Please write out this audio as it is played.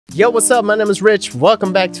Yo, what's up? My name is Rich.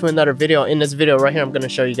 Welcome back to another video. In this video right here, I'm going to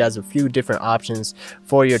show you guys a few different options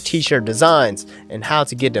for your t-shirt designs and how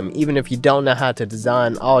to get them. Even if you don't know how to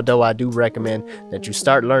design, although I do recommend that you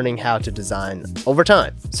start learning how to design over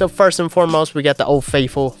time. So first and foremost, we got the old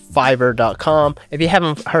faithful Fiverr.com. If you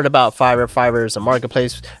haven't heard about Fiverr, Fiverr is a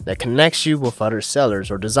marketplace that connects you with other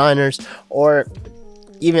sellers or designers or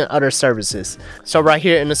even other services. So right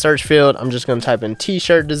here in the search field, I'm just going to type in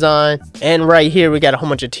t-shirt design, and right here we got a whole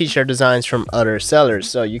bunch of t-shirt designs from other sellers.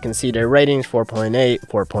 So you can see their ratings 4.8,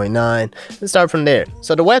 4.9, and start from there.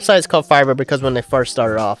 So the website is called Fiverr because when they first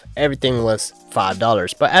started off, everything was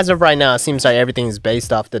 $5. But as of right now, it seems like everything is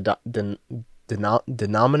based off the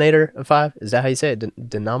denominator of 5. Is that how you say it?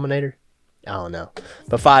 Denominator? I don't know,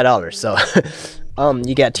 but $5. So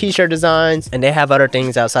you got t-shirt designs, and they have other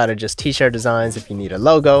things outside of just t-shirt designs. If you need a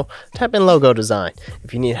logo, type in logo design.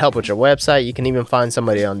 If you need help with your website, you can even find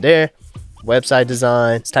somebody on there. Website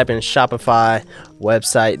design, type in Shopify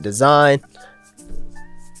website design.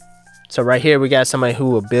 So right here we got somebody who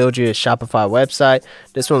will build you a Shopify website.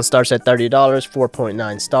 This one starts at $30,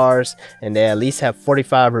 4.9 stars, and they at least have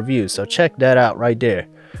 45 reviews. So check that out right there.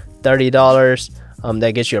 $30.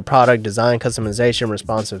 That gets you a product, design, customization,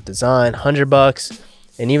 responsive design. $100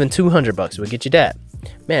 and even $200 will get you that.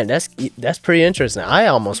 Man, that's pretty interesting. I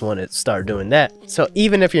almost want to start doing that. So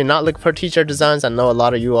even if you're not looking for t-shirt designs, I know a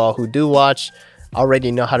lot of you all who do watch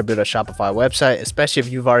already know how to build a Shopify website. Especially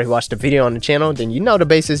if you've already watched a video on the channel, then you know the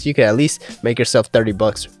basis. You can at least make yourself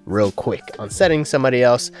 $30 real quick on setting somebody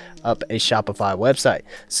else up a Shopify website.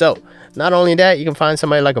 So not only that, you can find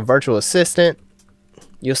somebody like a virtual assistant.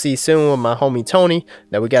 You'll see soon with my homie Tony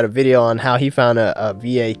that we got a video on how he found a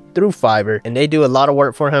VA through Fiverr, and they do a lot of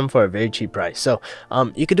work for him for a very cheap price. So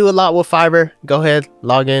you can do a lot with Fiverr. Go ahead,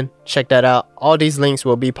 log in, check that out. All these links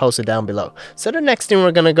will be posted down below. So the next thing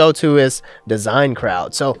we're gonna go to is Design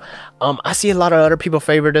Crowd. So I see a lot of other people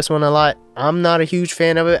favor this one a lot. I'm not a huge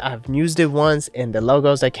fan of it. I've used it once, and the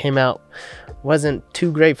logos that came out wasn't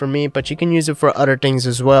too great for me, but you can use it for other things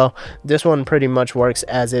as well. This one pretty much works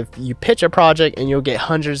as if you pitch a project and you'll get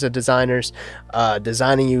hundreds of designers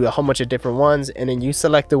designing you a whole bunch of different ones, and then you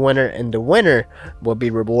select the winner, and the winner will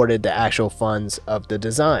be rewarded the actual funds of the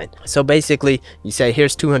design. So basically you say,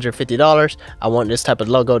 here's $250, I want this type of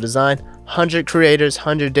logo design. 100 creators,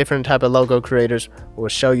 100 different type of logo creators will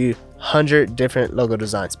show you 100 different logo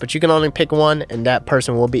designs, but you can only pick one, and that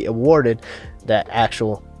person will be awarded that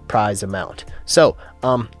actual prize amount. So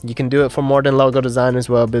you can do it for more than logo design as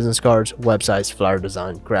well: business cards, websites, flyer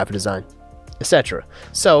design, graphic design, etc.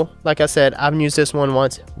 So like I said, I've used this one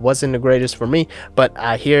once. Wasn't the greatest for me, but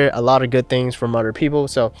I hear a lot of good things from other people.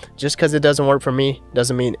 So just because it doesn't work for me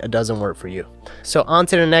doesn't mean it doesn't work for you. So on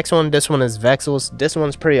to the next one. This one is Vexels. This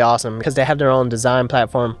one's pretty awesome because they have their own design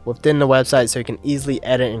platform within the website, so you can easily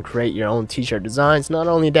edit and create your own t-shirt designs. Not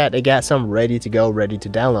only that, they got some ready to go, ready to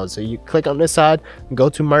download. So you click on this side, go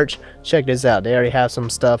to merch, check this out. They already have some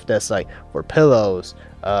stuff that's like for pillows,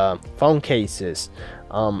 phone cases,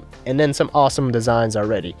 and then some awesome designs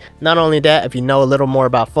already. Not only that, if you know a little more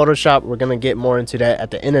about Photoshop, we're gonna get more into that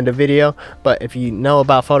at the end of the video, but if you know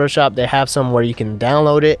about Photoshop, they have some where you can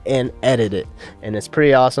download it and edit it, and it's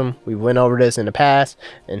pretty awesome. We went over this in the past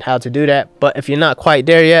and how to do that, but if you're not quite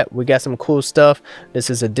there yet, we got some cool stuff. This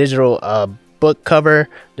is a digital book cover.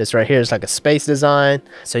 This right here is like a space design,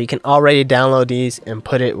 so you can already download these and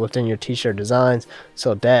put it within your t-shirt designs.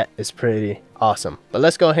 So that is pretty awesome. But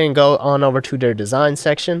let's go ahead and go on over to their design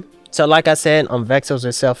section. So like I said, on Vexels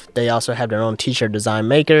itself, they also have their own t-shirt design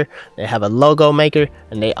maker, they have a logo maker,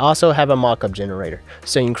 and they also have a mock-up generator.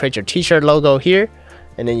 So you can create your t-shirt logo here,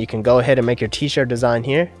 and then you can go ahead and make your t-shirt design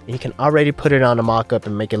here. You can already put it on a mock-up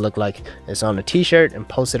and make it look like it's on a t-shirt and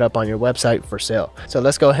post it up on your website for sale. So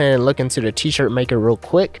let's go ahead and look into the t-shirt maker real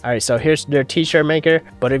quick. All right, so here's their t-shirt maker,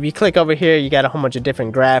 but if you click over here, you got a whole bunch of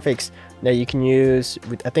different graphics that you can use.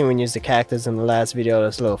 I think we used the cactus in the last video,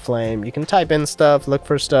 this little flame. You can type in stuff, look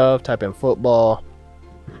for stuff, type in football,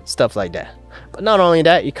 stuff like that. But not only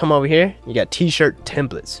that, you come over here, you got t-shirt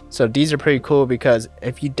templates. So these are pretty cool because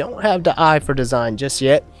if you don't have the eye for design just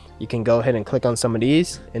yet, you can go ahead and click on some of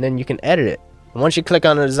these, and then you can edit it. And once you click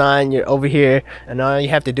on the design, you're over here, and all you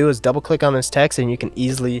have to do is double click on this text and you can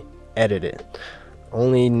easily edit it.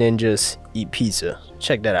 Only ninjas eat pizza.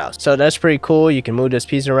 Check that out. So that's pretty cool. You can move this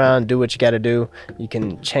piece around, do what you got to do. You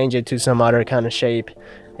can change it to some other kind of shape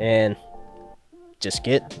and just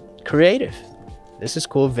get creative. This is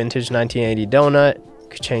cool. Vintage 1980 donut.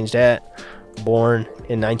 Could change that. Born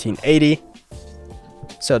in 1980.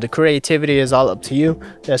 So the creativity is all up to you.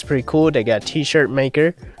 That's pretty cool. They got t-shirt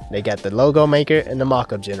maker. They got the logo maker and the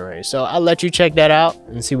mockup generator. So I'll let you check that out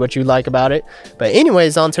and see what you like about it. But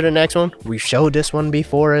anyways, on to the next one. We've showed this one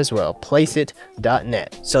before as well,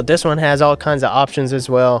 placeit.net. So this one has all kinds of options as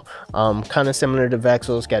well, kind of similar to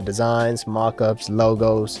Vexels. Got designs, mockups,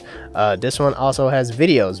 logos. This one also has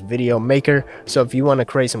videos, video maker. So if you want to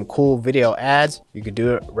create some cool video ads, you could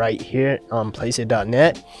do it right here on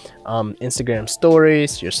placeit.net. Instagram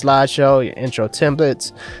stories, your slideshow, your intro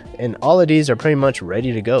templates, and all of these are pretty much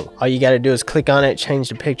ready to go. All you got to do is click on it, change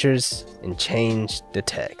the pictures, and change the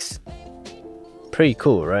text. Pretty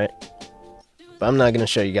cool, right? But I'm not going to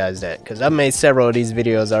show you guys that because I've made several of these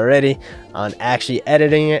videos already on actually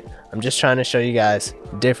editing it. I'm just trying to show you guys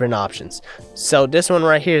different options. So this one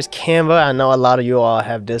right here is Canva. I know a lot of you all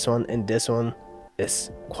have this one, and this one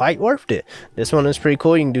is quite worth it. This one is pretty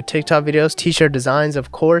cool. You can do TikTok videos, t-shirt designs,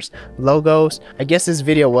 of course, logos. I guess this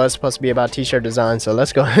video was supposed to be about t-shirt designs, so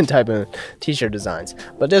let's go ahead and type in t-shirt designs.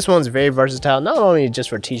 But this one's very versatile, not only just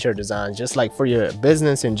for t-shirt designs, just like for your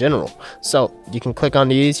business in general. So you can click on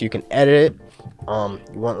these, you can edit it.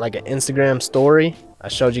 You want like an Instagram story, I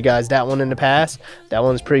showed you guys that one in the past. That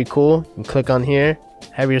one's pretty cool. You can click on here,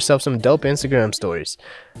 have yourself some dope Instagram stories,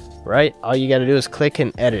 right? All you got to do is click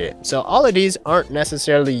and edit it. So all of these aren't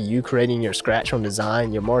necessarily you creating your scratch from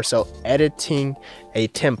design. You're more so editing a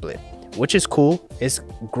template, which is cool. It's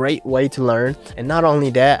a great way to learn. And not only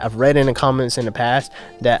that, I've read in the comments in the past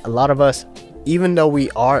that a lot of us, even though we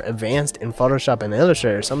are advanced in Photoshop and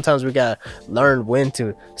Illustrator, sometimes we gotta learn when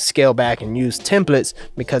to scale back and use templates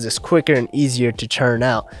because it's quicker and easier to churn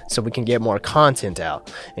out, so we can get more content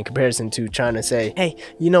out in comparison to trying to say, hey,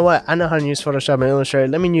 you know what, I know how to use Photoshop and Illustrator,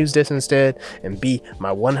 let me use this instead and be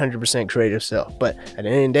my 100% creative self. But at the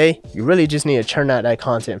end of the day, you really just need to churn out that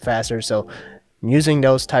content faster. So using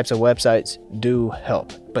those types of websites do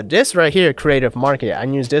help. But this right here, CreativeMarket, I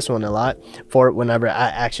use this one a lot for whenever I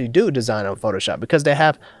actually do design on Photoshop because they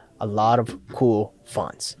have a lot of cool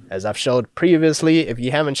fonts. As I've showed previously, if you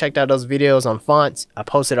haven't checked out those videos on fonts, I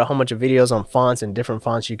posted a whole bunch of videos on fonts and different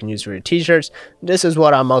fonts you can use for your t-shirts. This is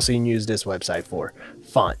what I mostly use this website for,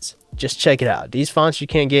 fonts. Just check it out. These fonts you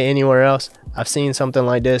can't get anywhere else. I've seen something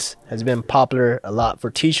like this has been popular a lot for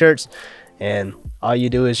t-shirts, and all you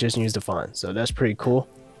do is just use the font. So that's pretty cool.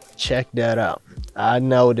 Check that out. I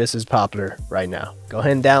know this is popular right now. Go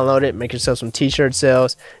ahead and download it, make yourself some t-shirt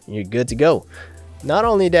sales, and you're good to go. Not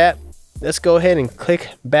only that, let's go ahead and click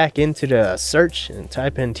back into the search and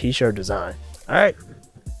type in t-shirt design. All right,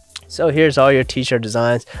 so here's all your t-shirt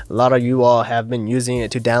designs. A lot of you all have been using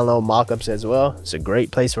it to download mockups as well. It's a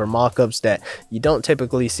great place for mockups that you don't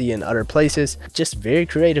typically see in other places. Just very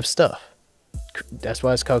creative stuff. That's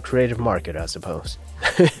why it's called CreativeMarket, I suppose.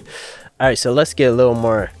 All right, so let's get a little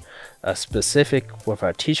more specific with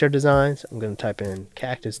our t-shirt designs. I'm going to type in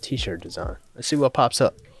cactus t-shirt design. Let's see what pops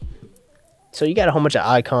up. So you got a whole bunch of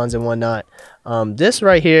icons and whatnot. This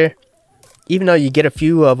right here, even though you get a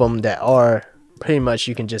few of them that are pretty much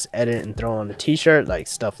you can just edit and throw on the t-shirt, like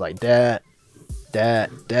stuff like that.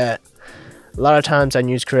 A lot of times I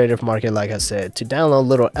use CreativeMarket, like I said, to download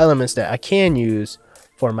little elements that I can use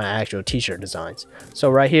for my actual t-shirt designs. So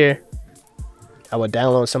right here, I would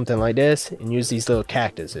download something like this and use these little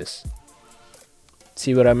cactuses.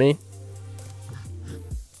 See what I mean?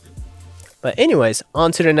 But anyways,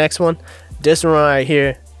 on to the next one. This one right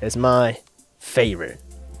here is my favorite,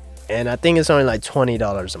 and I think it's only like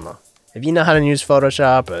 $20 a month. If you know how to use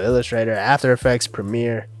Photoshop or Illustrator, After Effects,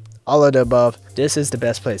 Premiere, all of the above, this is the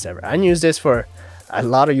best place ever. I use this for a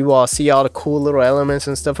lot of you all see all the cool little elements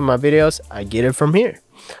and stuff in my videos. I get it from here.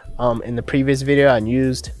 In the previous video, I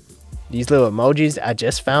used these little emojis. I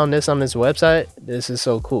just found this on this website. This is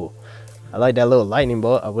so cool. I like that little lightning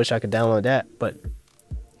bolt. I wish I could download that, but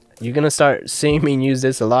you're gonna start seeing me use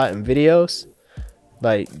this a lot in videos.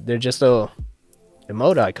 Like, they're just little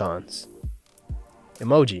emote icons,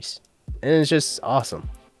 emojis, and it's just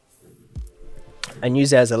awesome. I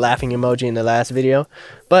used it as a laughing emoji in the last video.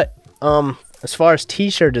 But as far as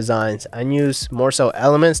t-shirt designs, I use more so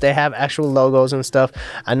elements. They have actual logos and stuff.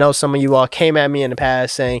 I know some of you all came at me in the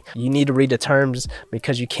past saying you need to read the terms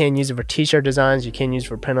because you can't use it for t-shirt designs, you can't use it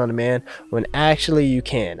for print on demand, when actually you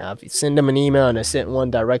can. I sent them an email and I sent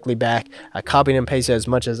one directly back. I copied and pasted as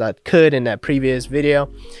much as I could in that previous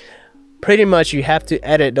video. Pretty much you have to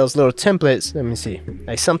edit those little templates. Let me see,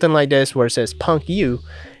 like something like this where it says punk you,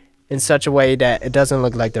 in such a way that it doesn't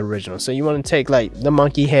look like the original. So you want to take like the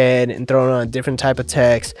monkey head and throw it on a different type of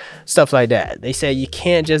text, stuff like that. They say you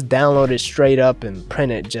can't just download it straight up and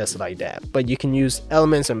print it just like that, but you can use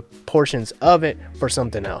elements and portions of it for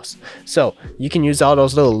something else. So you can use all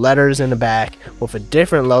those little letters in the back with a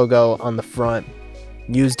different logo on the front,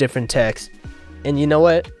 use different text, And you know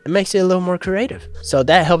what? It makes it a little more creative. So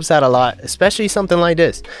that helps out a lot, especially something like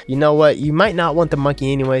this. You know what? You might not want the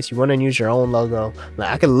monkey anyways. You want to use your own logo. Like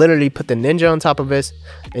I could literally put the ninja on top of this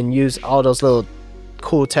and use all those little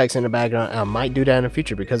cool text in the background. I might do that in the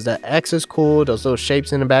future because the X is cool. Those little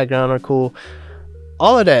shapes in the background are cool.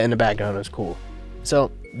 All of that in the background is cool.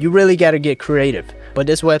 So you really got to get creative. But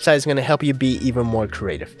this website is going to help you be even more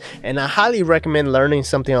creative. And I highly recommend learning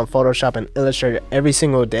something on Photoshop and Illustrator every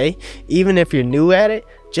single day. Even if you're new at it,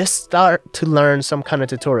 just start to learn some kind of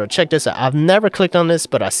tutorial. Check this out. I've never clicked on this,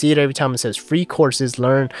 but I see it every time. It says free courses,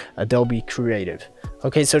 learn Adobe Creative.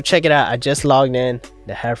 Okay, so check it out. I just logged in.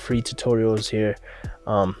 They have free tutorials here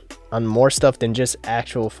on more stuff than just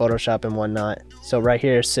actual Photoshop and whatnot. So right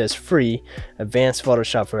here it says free advanced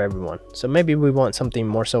Photoshop for everyone. So maybe we want something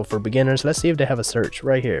more so for beginners. Let's see if they have a search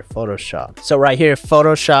right here, Photoshop. So right here,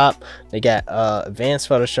 Photoshop, they got advanced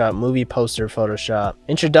Photoshop, movie poster Photoshop,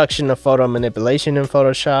 introduction to photo manipulation in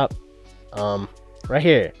Photoshop. Right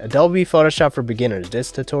here, Adobe Photoshop for beginners.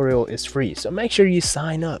 This tutorial is free, so make sure you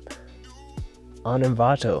sign up on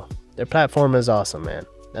Envato. Their platform is awesome, man.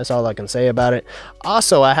 That's all I can say about it.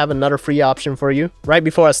 Also, I have another free option for you. Right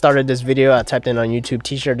before I started this video, I typed in on YouTube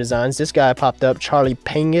t-shirt designs. This guy popped up, Charlie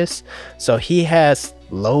Pengus. So he has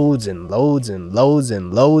loads and loads and loads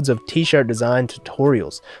and loads of t-shirt design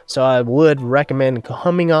tutorials. So I would recommend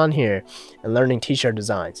coming on here and learning t-shirt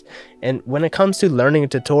designs. And when it comes to learning a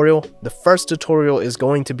tutorial, the first tutorial is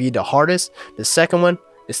going to be the hardest. The second one,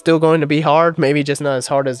 it's still going to be hard, maybe just not as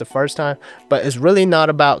hard as the first time, but it's really not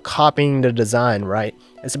about copying the design, right?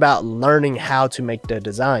 It's about learning how to make the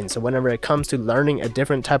design. So whenever it comes to learning a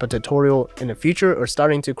different type of tutorial in the future or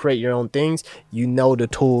starting to create your own things, you know the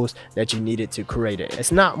tools that you needed to create it.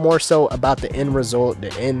 It's not more so about the end result,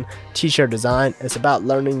 the end t-shirt design. It's about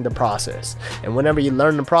learning the process. And whenever you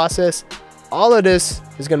learn the process, all of this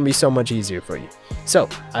is going to be so much easier for you. So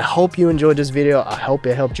I hope you enjoyed this video. I hope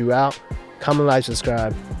it helped you out. Comment, like,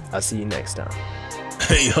 subscribe. I'll see you next time.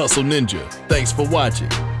 Hey Hustle Ninja, thanks for watching.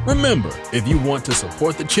 Remember, if you want to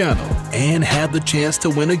support the channel and have the chance to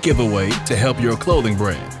win a giveaway to help your clothing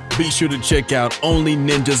brand, be sure to check out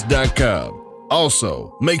onlyninjas.com.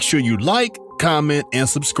 Also, make sure you like, comment, and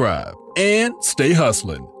subscribe. And stay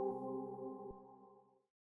hustling.